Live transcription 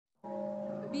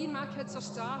Me and my kids are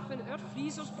starving, our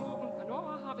freezer's broken, and all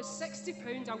I have is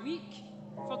 £60 a week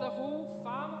for the whole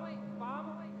family.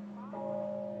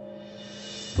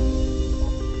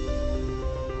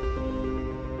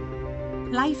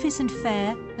 Life isn't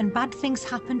fair and bad things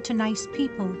happen to nice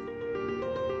people.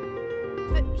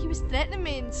 But he was threatening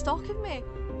me and stalking me.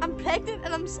 I'm pregnant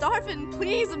and I'm starving.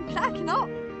 Please, I'm cracking up.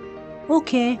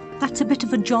 Okay, that's a bit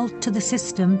of a jolt to the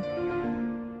system.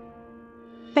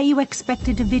 Bet you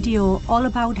expected a video all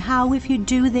about how if you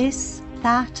do this,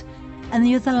 that, and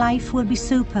the other life will be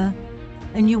super,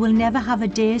 and you will never have a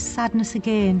day's sadness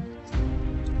again.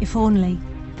 If only.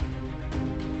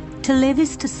 To live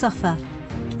is to suffer.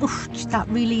 Oof, that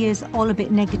really is all a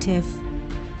bit negative.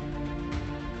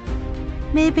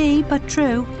 Maybe, but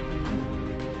true.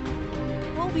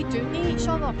 What are we doing to each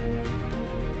other?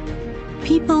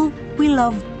 People we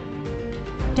love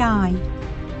die.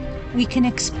 We can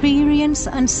experience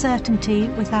uncertainty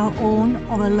with our own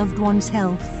or a loved one's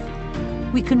health.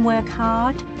 We can work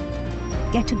hard,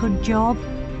 get a good job,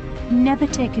 never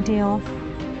take a day off,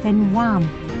 then wham!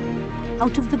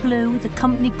 Out of the blue, the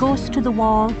company goes to the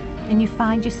wall and you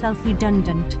find yourself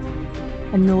redundant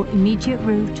and no immediate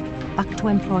route back to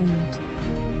employment.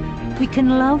 We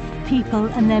can love people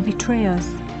and they betray us.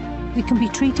 We can be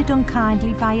treated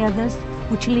unkindly by others,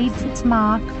 which leaves its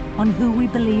mark on who we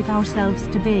believe ourselves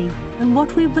to be and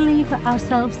what we believe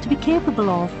ourselves to be capable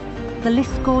of. The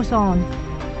list goes on.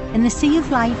 In the sea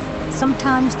of life,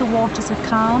 sometimes the waters are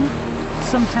calm,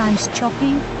 sometimes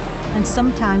choppy, and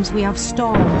sometimes we have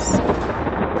storms.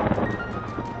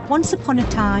 Once upon a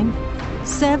time,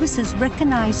 services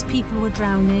recognised people were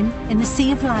drowning in the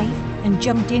sea of life and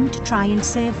jumped in to try and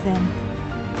save them.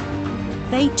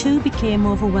 They too became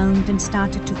overwhelmed and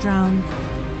started to drown.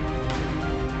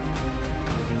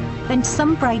 Then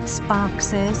some bright spark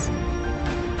says,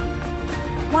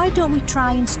 why don't we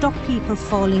try and stop people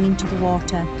falling into the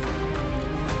water?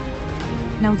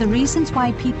 Now the reasons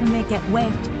why people may get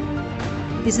wet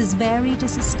is as varied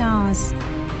as the stars.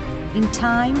 In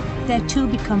time, they too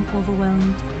become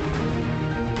overwhelmed.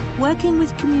 Working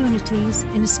with communities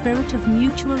in a spirit of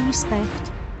mutual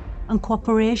respect and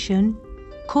cooperation,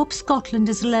 COPEScotland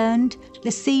has learned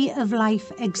the sea of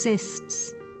life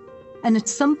exists, and at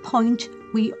some point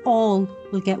we all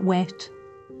will get wet.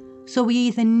 So we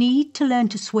either need to learn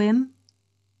to swim,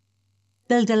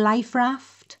 build a life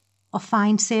raft, or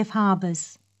find safe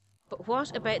harbours. But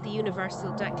what about the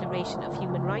Universal Declaration of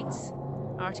Human Rights,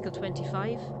 Article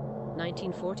 25,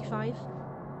 1945?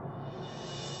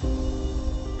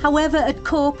 However, at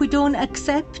COPE we don't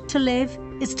accept to live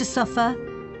is to suffer.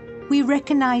 We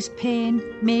recognise pain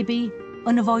may be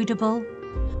unavoidable,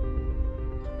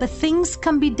 but things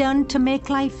can be done to make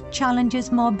life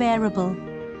challenges more bearable,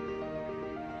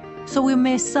 so we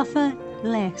may suffer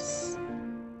less.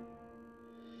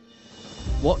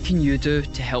 What can you do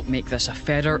to help make this a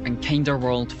fairer and kinder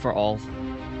world for all?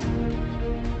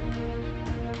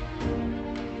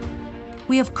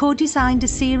 We have co-designed a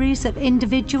series of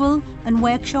individual and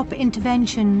workshop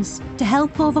interventions to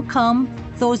help overcome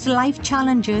those life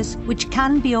challenges which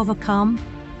can be overcome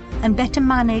and better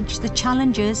manage the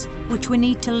challenges which we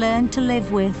need to learn to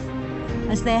live with,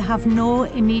 as they have no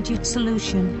immediate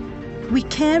solution. We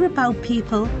care about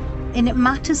people, and it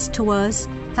matters to us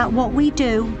that what we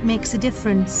do makes a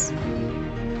difference.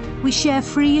 We share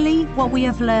freely what we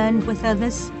have learned with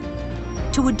others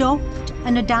to adopt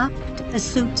and adapt as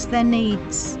suits their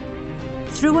needs.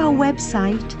 Through our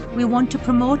website, we want to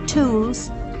promote tools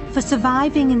for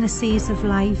surviving in the seas of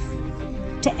life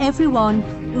to everyone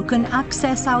who can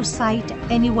access our site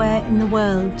anywhere in the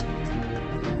world.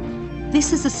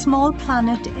 This is a small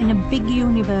planet in a big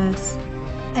universe,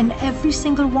 and every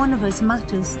single one of us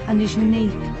matters and is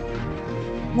unique.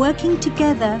 Working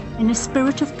together in a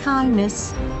spirit of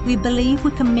kindness, we believe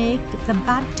we can make the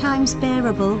bad times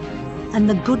bearable and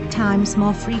the good times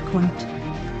more frequent.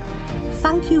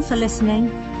 Thank you for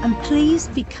listening, and please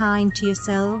be kind to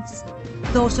yourselves,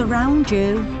 those around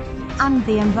you, and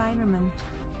the environment.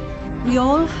 We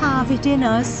all have it in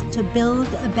us to build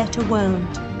a better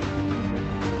world.